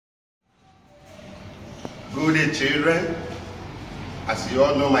Good day, children. As you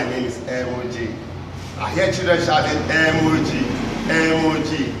all know, my name is MOG. I hear children shouting MOG,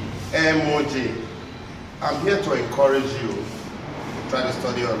 MOG, MOG. I'm here to encourage you to try to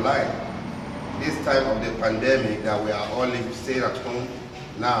study online. This time of the pandemic that we are all staying at home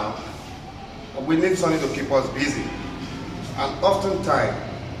now, we need something to keep us busy. And oftentimes,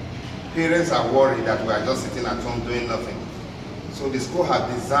 parents are worried that we are just sitting at home doing nothing. So the school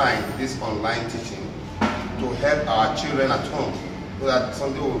has designed this online teaching to help our children at home so that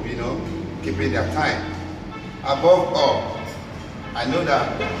something will be, keeping their time. Above all, I know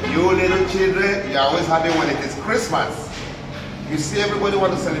that you little children, you are always happy when it is Christmas. You see, everybody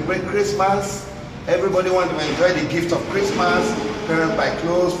wants to celebrate Christmas. Everybody wants to enjoy the gift of Christmas. Parents buy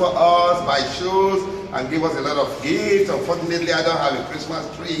clothes for us, buy shoes, and give us a lot of gifts. Unfortunately, I don't have a Christmas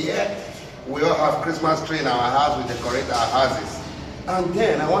tree yet. We all have Christmas tree in our house. We decorate our houses. And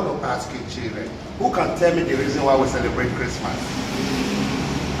then I want to ask you, children, who can tell me the reason why we celebrate Christmas?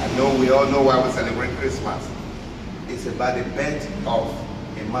 I know we all know why we celebrate Christmas. It's about the birth of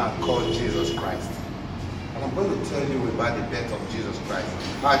a man called Jesus Christ. And I'm going to tell you about the birth of Jesus Christ.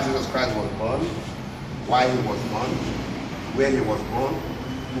 How Jesus Christ was born, why he was born, where he was born,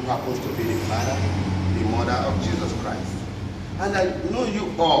 who happens to be the father, the mother of Jesus Christ. And I know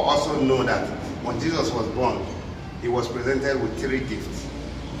you all also know that when Jesus was born, he was presented with 3 gifts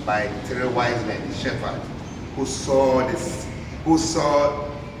by 3 wise men, the shepherds, who saw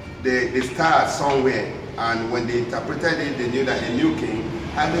the star somewhere, and when they interpreted it, they knew that a new king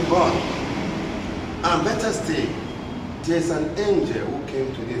had been born. And better still, there's an angel who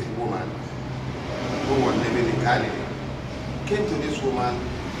came to this woman who was living in Galilee. Came to this woman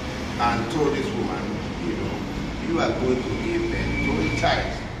and told this woman, you are going to give birth to a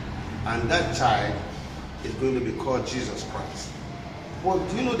child, and that child is going to be called Jesus Christ. But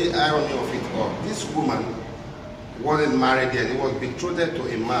do you know the irony of it all? This woman wasn't married yet. He was betrothed to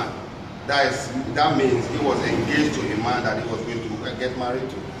a man. That means he was engaged to a man that he was going to get married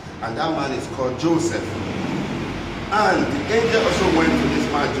to. And that man is called Joseph. And the angel also went to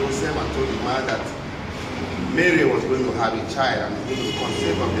this man Joseph and told the man that Mary was going to have a child and was going to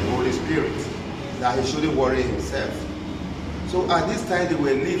conceive of the Holy Spirit, that he shouldn't worry himself. So at this time they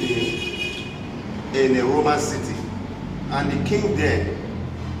were living in a Roman city, and the king then,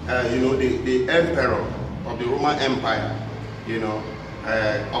 the emperor of the Roman Empire,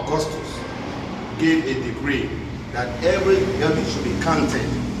 Augustus, gave a decree that everybody should be counted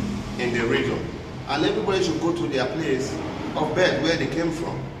in the region, and everybody should go to their place of birth where they came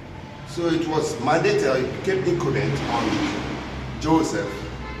from. So it was mandatory, it became incumbent on Joseph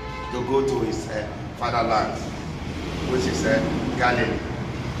to go to his fatherland, which is Galilee.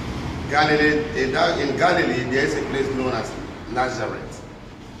 In Galilee, there is a place known as Nazareth.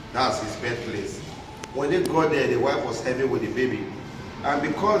 That's his birthplace. When they got there, the wife was heavy with the baby. And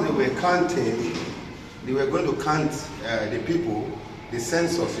because they were counting, they were going to count the people, the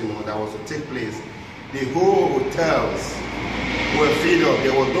census, that was to take place. The whole hotels were filled up.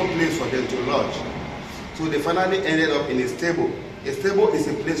 There was no place for them to lodge. So they finally ended up in a stable. A stable is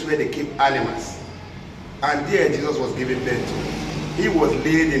a place where they keep animals. And there Jesus was given birth to. He was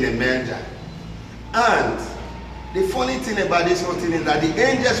laid in a manger. And the funny thing about this whole thing is that the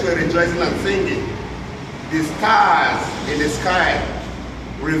angels were rejoicing and singing. The stars in the sky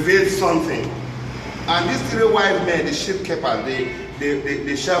revealed something. And these 3 wise men, the sheep keepers,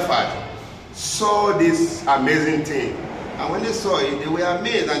 the shepherd, saw this amazing thing. And when they saw it, they were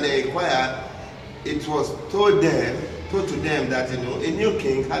amazed and they inquired. It was told to them that a new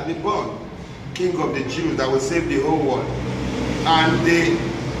king had been born, King of the Jews that will save the whole world. And they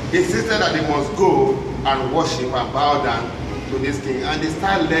insisted that they must go and worship and bow down to this king. And the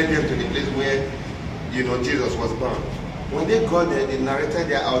star led them to the place where, Jesus was born. When they got there, they narrated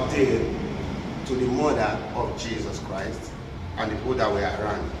their ordeal to the mother of Jesus Christ and the people that were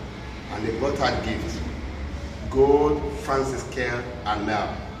around. And they brought her gifts: gold, frankincense, and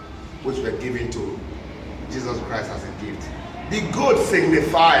myrrh, which were given to Jesus Christ as a gift. The gold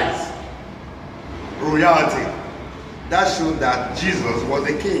signifies royalty. That showed that Jesus was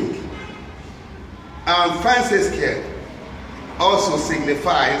a king. And frankincense also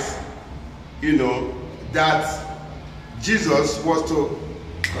signifies, that Jesus was to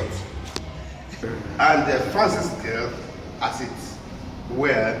cut. And the frankincense, as it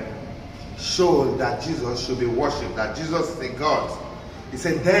were, showed that Jesus should be worshipped, that Jesus is a God. It's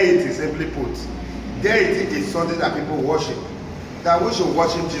a deity, simply put. Deity is something that people worship. That we should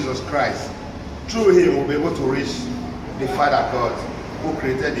worship Jesus Christ. Through him, we'll be able to reach the Father God who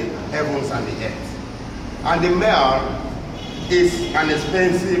created the heavens and the earth. And the myrrh is an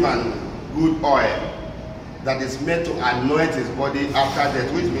expensive and good oil. that is meant to anoint his body after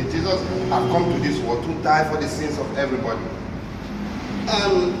death, which means Jesus has come to this world to die for the sins of everybody.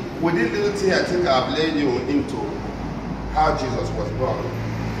 And with this little thing, I think I've led you into how Jesus was born.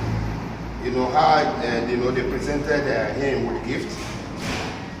 You know how they presented him with gifts.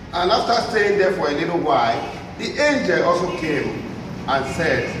 And after staying there for a little while, the angel also came and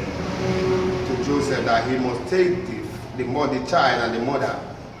said to Joseph that he must take the child and the mother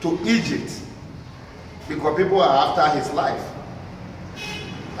to Egypt, because people are after his life.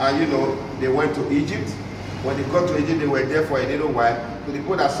 And they went to Egypt. When they got to Egypt, they were there for a little while. So the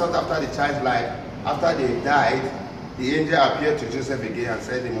people that sought after the child's life, after they died, the angel appeared to Joseph again and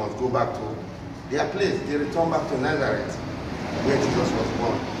said they must go back to their place. They returned back to Nazareth, where Jesus was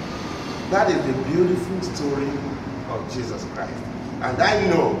born. That is the beautiful story of Jesus Christ. And I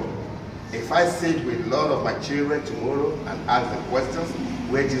know if I sit with a lot of my children tomorrow and ask them questions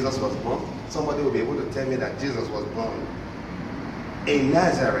where Jesus was born, somebody will be able to tell me that Jesus was born in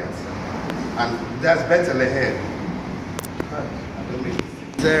Nazareth. And that's Bethlehem.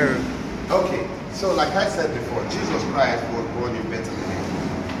 There. Okay, so like I said before, Jesus Christ was born in Bethlehem.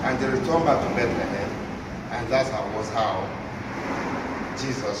 And they returned back to Bethlehem. And that was how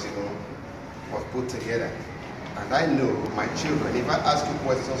Jesus, was put together. And I know my children, if I ask you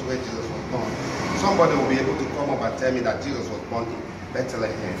questions where Jesus was born, somebody will be able to come up and tell me that Jesus was born in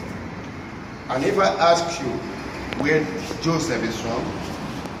Bethlehem. And if I ask you where Joseph is from,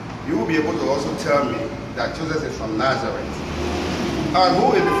 you will be able to also tell me that Joseph is from Nazareth. And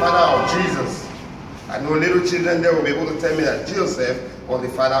who is the father of Jesus? I know little children there will be able to tell me that Joseph was the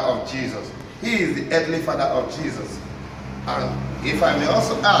father of Jesus. He is the earthly father of Jesus. And if I may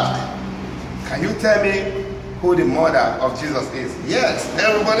also ask, can you tell me who the mother of Jesus is? Yes,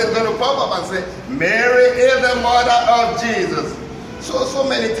 everybody's going to pop up and say, Mary is the mother of Jesus. So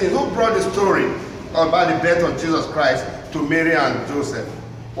many things. Who brought the story about the birth of Jesus Christ to Mary and Joseph?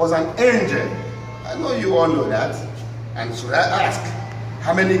 Was an angel. I know you all know that. And should I ask,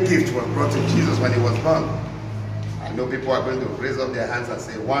 how many gifts were brought to Jesus when he was born? I know people are going to raise up their hands and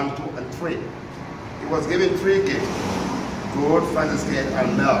say 1, 2, and 3. He was given 3 gifts: gold, frankincense,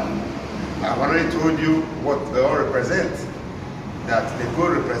 and myrrh. I've already told you what they all represent. That the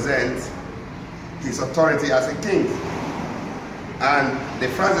gold represents his authority as a king. And the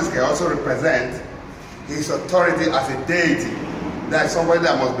frankincense also represents his authority as a deity. That's somebody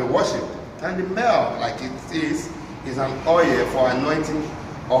that must be worshipped. And the myrrh, like it is an oil for anointing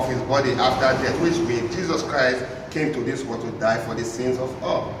of his body after death, which means Jesus Christ came to this world to die for the sins of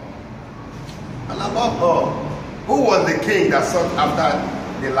all. And above all, who was the king that sought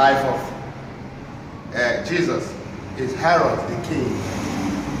after the life of Jesus? Is Herod the king.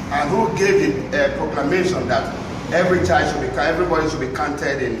 And who gave the proclamation that everybody should be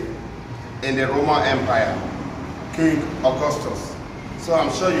counted in the Roman Empire? King Augustus. So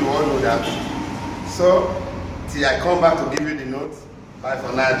I'm sure you all know that. So till I come back to give you the notes. Bye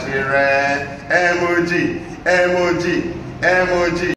for now, children. Emoji, emoji, emoji.